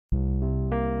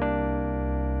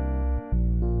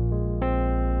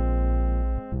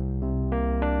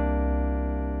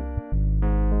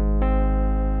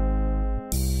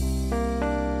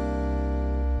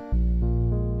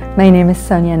My name is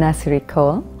Sonia Nassery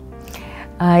Cole.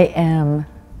 I am,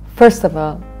 first of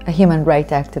all, a human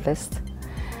rights activist.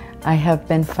 I have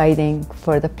been fighting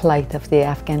for the plight of the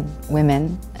Afghan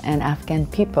women and Afghan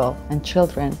people and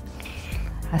children.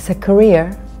 As a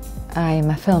career, I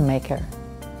am a filmmaker.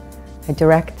 I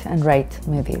direct and write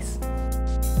movies.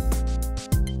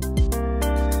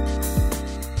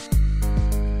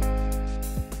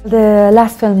 The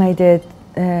last film I did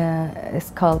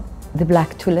is called The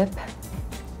Black Tulip,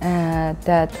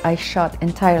 that I shot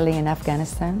entirely in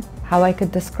Afghanistan. How I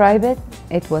could describe it?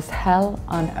 It was hell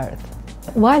on earth.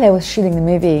 While I was shooting the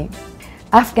movie,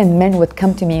 Afghan men would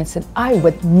come to me and say, I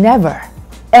would never,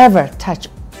 ever touch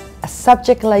a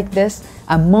subject like this,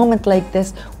 a moment like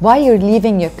this. Why you're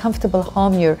leaving your comfortable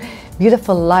home, your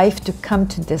beautiful life to come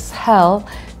to this hell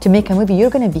to make a movie?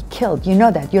 You're going to be killed. You know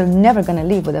that. You're never going to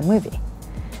leave with a movie.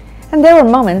 And there were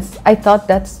moments I thought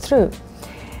that's true.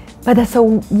 But as a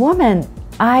woman,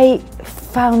 I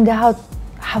found out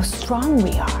how strong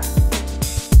we are.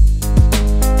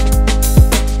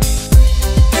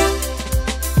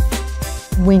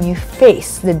 When you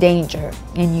face the danger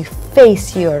and you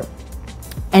face your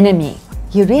enemy,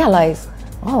 you realize,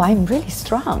 oh, I'm really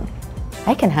strong.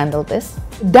 I can handle this.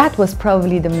 That was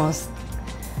probably the most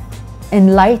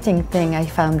enlightening thing I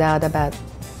found out about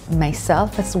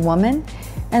myself as a woman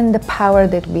and the power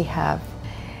that we have.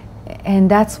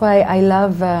 And that's why I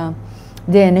love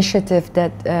the initiative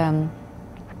that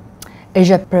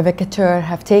Provocateur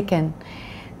have taken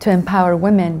to empower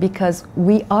women, because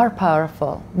we are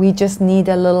powerful. We just need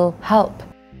a little help.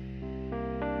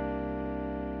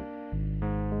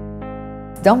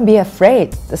 Don't be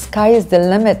afraid. The sky is the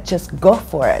limit. Just go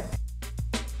for it.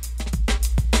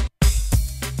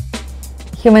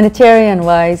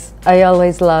 Humanitarian-wise, I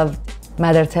always loved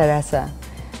Mother Teresa,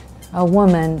 a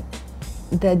woman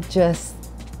that just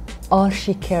all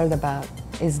she cared about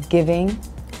is giving.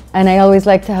 And I always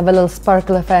like to have a little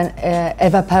sparkle of an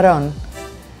Eva Peron,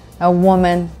 a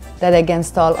woman that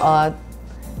against all odds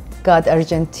got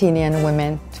Argentinian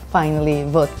women to finally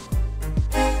vote.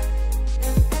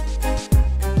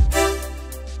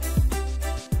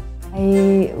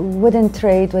 I wouldn't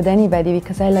trade with anybody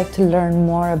because I like to learn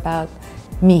more about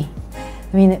me.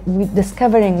 I mean,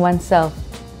 discovering oneself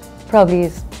probably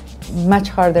is much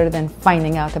harder than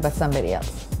finding out about somebody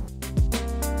else.